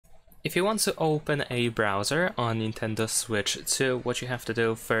If you want to open a browser on Nintendo Switch 2, what you have to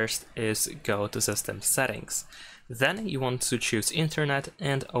do first is go to System Settings. Then you want to choose Internet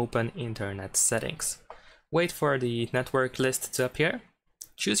and open Internet Settings. Wait for the network list to appear.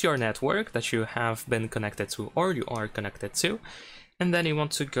 Choose your network that you have been connected to or you are connected to, and then you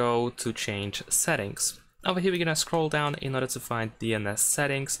want to go to Change Settings. Over here, we're gonna scroll down in order to find DNS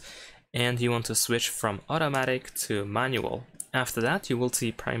settings, and you want to switch from automatic to manual. After that, you will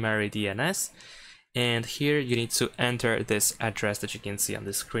see primary DNS, and here you need to enter this address that you can see on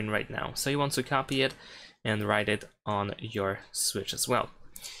the screen right now. So you want to copy it and write it on your Switch as well.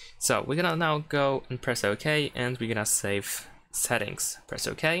 So we're gonna now go and press OK, and we're gonna save settings. Press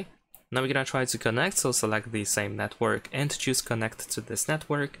OK. Now we're gonna try to connect, so select the same network and choose connect to this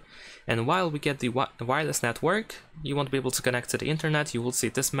network. And while we get the wireless network, you won't be able to connect to the internet. You will see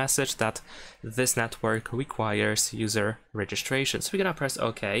this message that this network requires user registration. So we're gonna press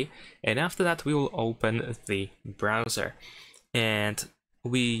OK, and after that we will open the browser. And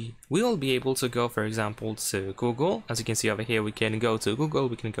we will be able to go, for example, to Google. As you can see over here, we can go to Google,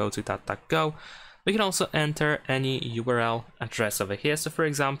 we can go to DuckDuckGo. We can also enter any URL address over here. So for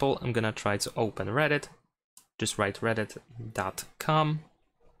example, I'm gonna try to open Reddit. Just write reddit.com.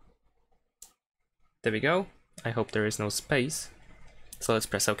 There we go. I hope there is no space. So let's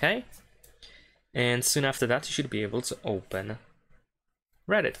press OK. And soon after that, you should be able to open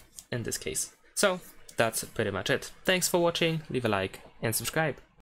Reddit in this case. So that's pretty much it. Thanks for watching. Leave a like and subscribe.